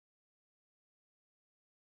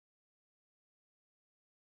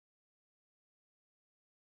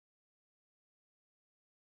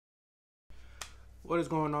What is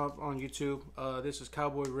going on YouTube? This is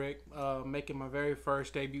Cowboy Rick making my very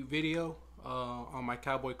first debut video on my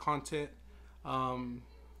cowboy content.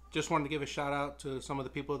 Just wanted to give a shout out to some of the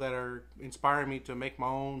people that are inspiring me to make my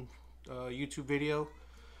own YouTube video.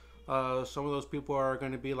 Some of those people are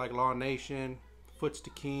going to be like LawNation, Foots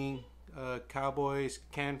the King, Cowboys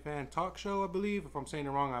Can Fan Talk Show, I believe. If I'm saying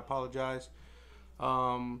it wrong, I apologize.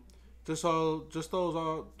 Those are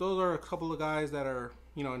a couple of guys that are,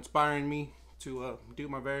 you know, inspiring me to do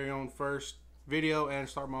my very own first video and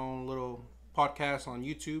start my own little podcast on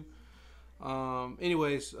YouTube.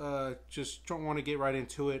 Anyways, just don't want to get right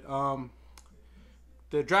into it.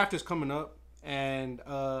 The draft is coming up, and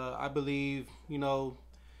I believe, you know,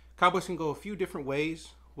 Cowboys can go a few different ways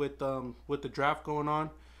with the draft going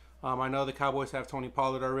on. I know the Cowboys have Tony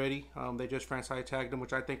Pollard already. They just franchise tagged him,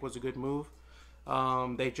 which I think was a good move.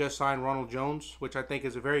 They just signed Ronald Jones, which I think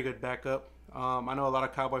is a very good backup. I know a lot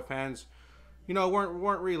of Cowboy fans, you know,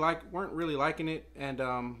 weren't really liking it, and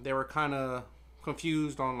they were kind of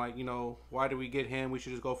confused on, like, you know, why did we get him? We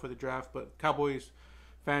should just go for the draft. But Cowboys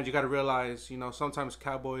fans, you got to realize, you know, sometimes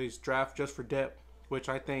Cowboys draft just for depth, which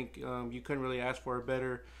I think you couldn't really ask for a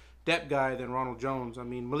better depth guy than Ronald Jones. I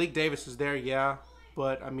mean, Malik Davis is there, yeah,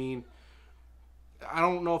 but I mean, I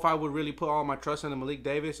don't know if I would really put all my trust in Malik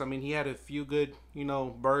Davis. I mean, he had a few good, you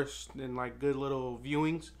know, bursts and like good little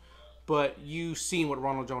viewings, but you've seen what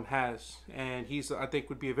Ronald Jones has, and he's, I think,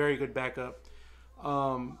 would be a very good backup.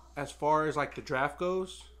 As far as like the draft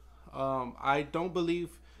goes, I don't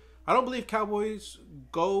believe Cowboys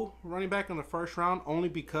go running back in the first round, only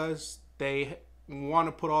because they want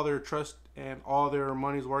to put all their trust and all their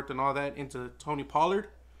money's worth and all that into Tony Pollard.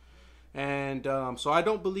 And so I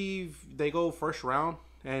don't believe they go first round,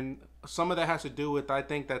 and some of that has to do with, I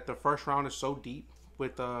think that the first round is so deep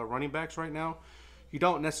with running backs right now. You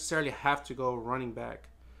don't necessarily have to go running back.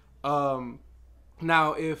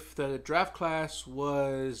 Now, if the draft class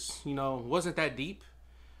was, you know, wasn't that deep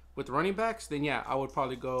with running backs, then yeah, I would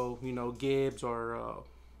probably go, you know, Gibbs or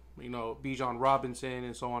you know, Bijan Robinson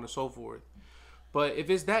and so on and so forth. But if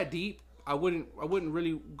it's that deep, I wouldn't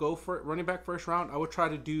really go for running back first round. I would try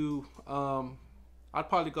to do, I'd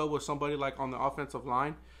probably go with somebody like on the offensive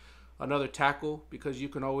line, another tackle, because you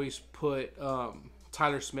can always put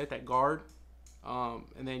Tyler Smith at guard,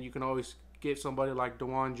 and then you can always get somebody like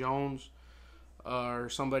DeJuan Jones or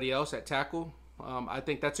somebody else at tackle. I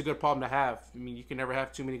think that's a good problem to have. I mean, you can never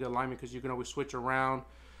have too many good linemen because you can always switch around,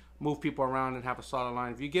 move people around, and have a solid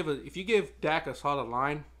line. If you give Dak a solid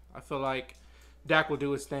line, I feel like Dak will do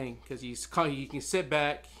his thing, because he can sit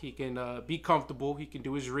back, he can be comfortable, he can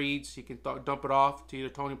do his reads, he can dump it off to either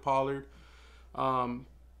Tony Pollard, and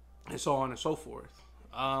so on and so forth.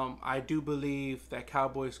 I do believe that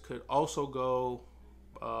Cowboys could also go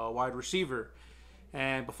wide receiver.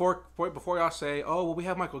 And before y'all say, oh, well, we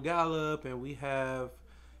have Michael Gallup and we have,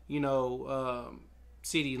 you know,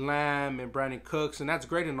 CeeDee Lamb and Brandon Cooks, and that's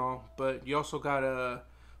great and all, but you also gotta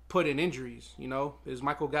put in injuries. You know, is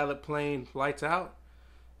Michael Gallup playing lights out?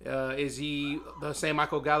 Is he the same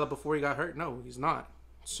Michael Gallup before he got hurt? No, he's not.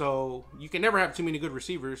 So you can never have too many good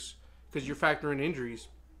receivers because you're factoring injuries.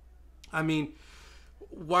 I mean,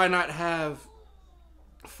 why not have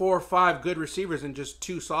 4 or 5 good receivers and just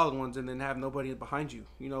 2 solid ones, and then have nobody behind you?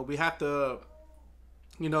 You know, we have to,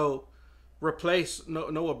 you know, replace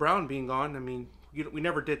Noah Brown being gone. I mean, we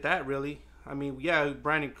never did that, really. I mean, yeah,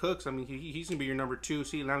 Brandon Cooks, I mean, he's going to be your number 2.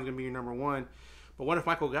 CeeDee Lamb's going to be your number 1. But what if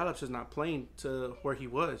Michael Gallup's is not playing to where he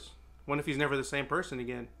was? What if he's never the same person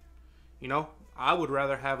again? You know, I would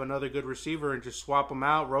rather have another good receiver and just swap them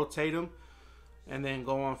out, rotate them, and then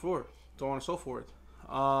go on and so forth.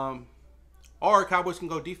 Or Cowboys can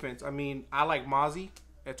go defense. I mean, I like Mozzie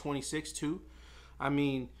at 26 too. I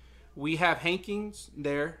mean, we have Hankins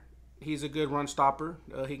there. He's a good run stopper.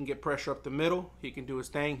 He can get pressure up the middle. He can do his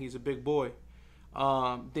thing. He's a big boy.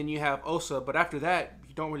 Then you have Osa. But after that,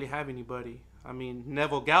 you don't really have anybody. I mean,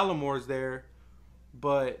 Neville Gallimore's there,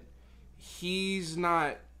 but he's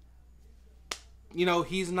not, you know,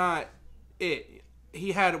 he's not it.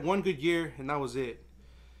 He had one good year, and that was it.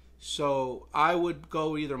 So I would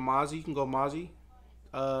go either Mozzie. You can go Mozzie.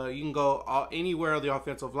 You can go anywhere on the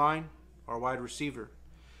offensive line or wide receiver.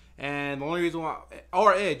 And the only reason why,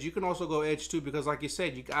 or edge, you can also go edge too, because like you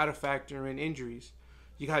said, you got to factor in injuries.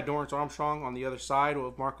 You got Dorrance Armstrong on the other side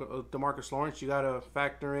of DeMarcus Lawrence. You got to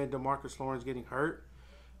factor in DeMarcus Lawrence getting hurt,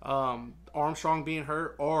 Armstrong being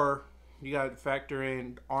hurt, or you got to factor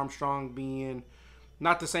in Armstrong being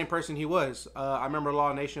not the same person he was. I remember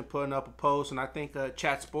LawNation putting up a post, and I think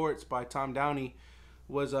Chat Sports by Tom Downey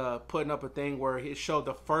was putting up a thing where it showed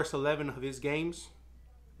the first 11 of his games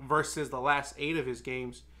versus the last 8 of his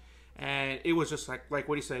games. and it was just like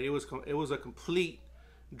what he said. It was a complete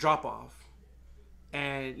drop off.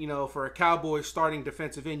 And you know, for a Cowboys starting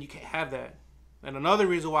defensive end, you can't have that. And another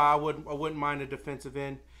reason why I wouldn't mind a defensive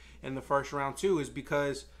end in the first round too is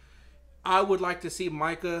because I would like to see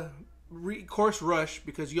Micah course rush,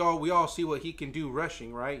 because we all see what he can do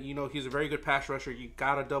rushing, right? You know, he's a very good pass rusher. You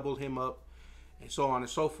gotta double him up, and so on and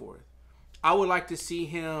so forth. I would like to see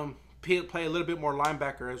him play a little bit more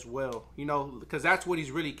linebacker as well, you know, because that's what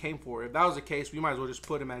he's really came for. If that was the case, we might as well just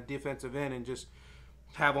put him at defensive end and just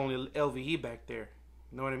have only LVE back there.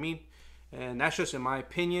 You know what I mean? And that's just in my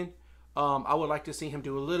opinion. I would like to see him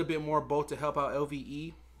do a little bit more both to help out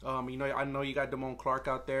LVE. You know, I know you got Damone Clark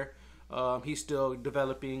out there. He's still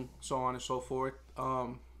developing, so on and so forth.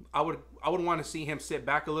 I would want to see him sit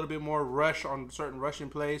back a little bit more, rush on certain rushing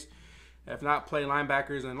plays, if not play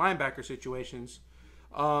linebackers in linebacker situations.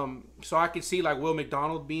 So I can see like Will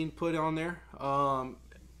McDonald being put on there.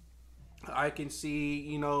 I can see,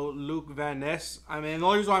 you know, Luke Van Ness. I mean, the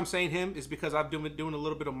only reason why I'm saying him is because I've been doing a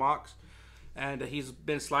little bit of mocks, and he's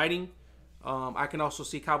been sliding. I can also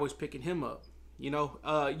see Cowboys picking him up. You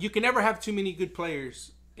know, you can never have too many good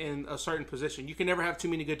players in a certain position. You can never have too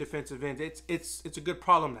many good defensive ends. It's a good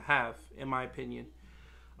problem to have, in my opinion.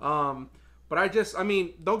 But I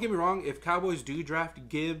mean, don't get me wrong. If Cowboys do draft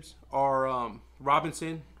Gibbs or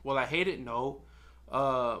Robinson, will I hate it? No.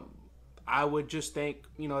 I would just think,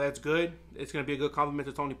 you know, that's good. It's going to be a good compliment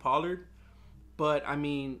to Tony Pollard. But, I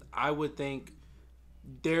mean, I would think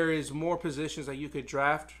there is more positions that you could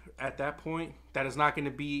draft at that point that is not going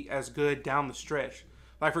to be as good down the stretch.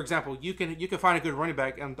 Like, for example, you can find a good running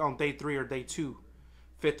back on day 3 or day 2,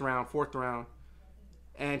 5th round, 4th round,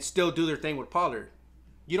 and still do their thing with Pollard.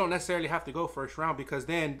 You don't necessarily have to go first round, because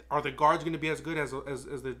then are the guards going to be as good as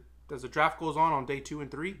the draft goes on day 2 and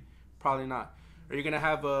 3? Probably not. Are you going to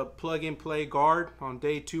have a plug-and-play guard on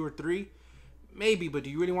day 2 or 3? Maybe, but do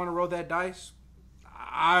you really want to roll that dice?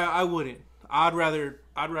 I wouldn't. I'd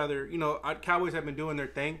rather, you know, Cowboys have been doing their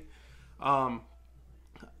thing, and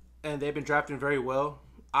they've been drafting very well.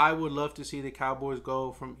 I would love to see the Cowboys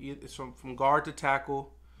go from guard to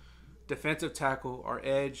tackle, defensive tackle, or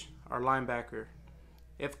edge, or linebacker.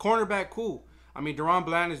 If cornerback, cool. I mean, Deron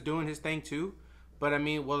Bland is doing his thing too, but I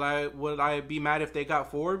mean, would I be mad if they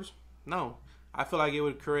got Forbes? No. I feel like it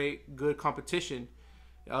would create good competition.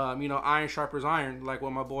 You know, iron sharpers iron, like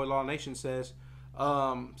what my boy LawNation says.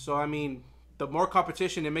 So, I mean, the more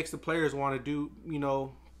competition, it makes the players want to do, you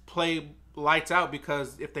know, play lights out,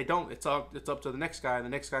 because if they don't, it's up to the next guy, and the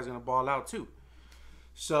next guy's going to ball out too.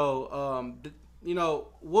 So, you know,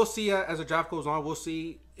 we'll see as the draft goes on. We'll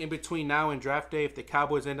see in between now and draft day if the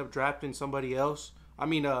Cowboys end up drafting somebody else. I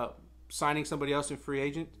mean, signing somebody else in free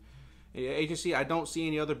agency. I don't see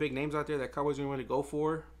any other big names out there that Cowboys are going to go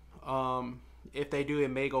for. If they do, it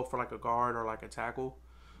may go for like a guard or like a tackle.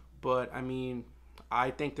 But I mean, I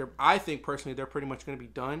think personally they're pretty much going to be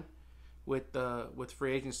done with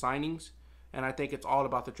free agent signings, and I think it's all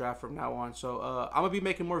about the draft from now on. So I'm gonna be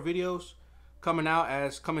making more videos coming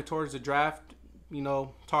towards the draft. You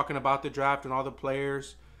know, talking about the draft and all the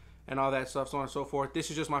players and all that stuff, so on and so forth. This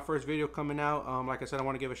is just my first video coming out. Like I said, I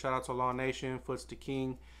want to give a shout out to LawNation, Foots the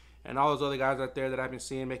King, and all those other guys out there that I've been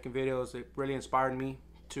seeing making videos. It really inspired me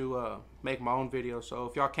to make my own videos. So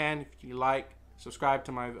if y'all can, if you like, subscribe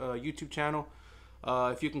to my YouTube channel.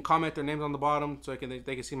 If you can comment their names on the bottom so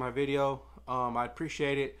they can see my video, I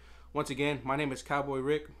appreciate it. Once again, my name is Cowboy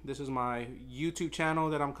Rick. This is my YouTube channel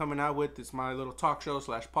that I'm coming out with. It's my little talk show /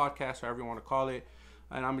 podcast, however you want to call it.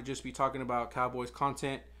 And I'm going to just be talking about Cowboys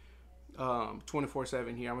content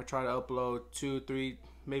 24/7 here. I'm going to try to upload 2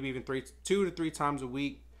 to 3 times a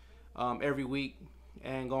week, every week,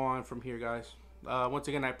 and go on from here, guys. Once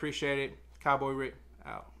again, I appreciate it. Cowboy Rick,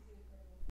 out.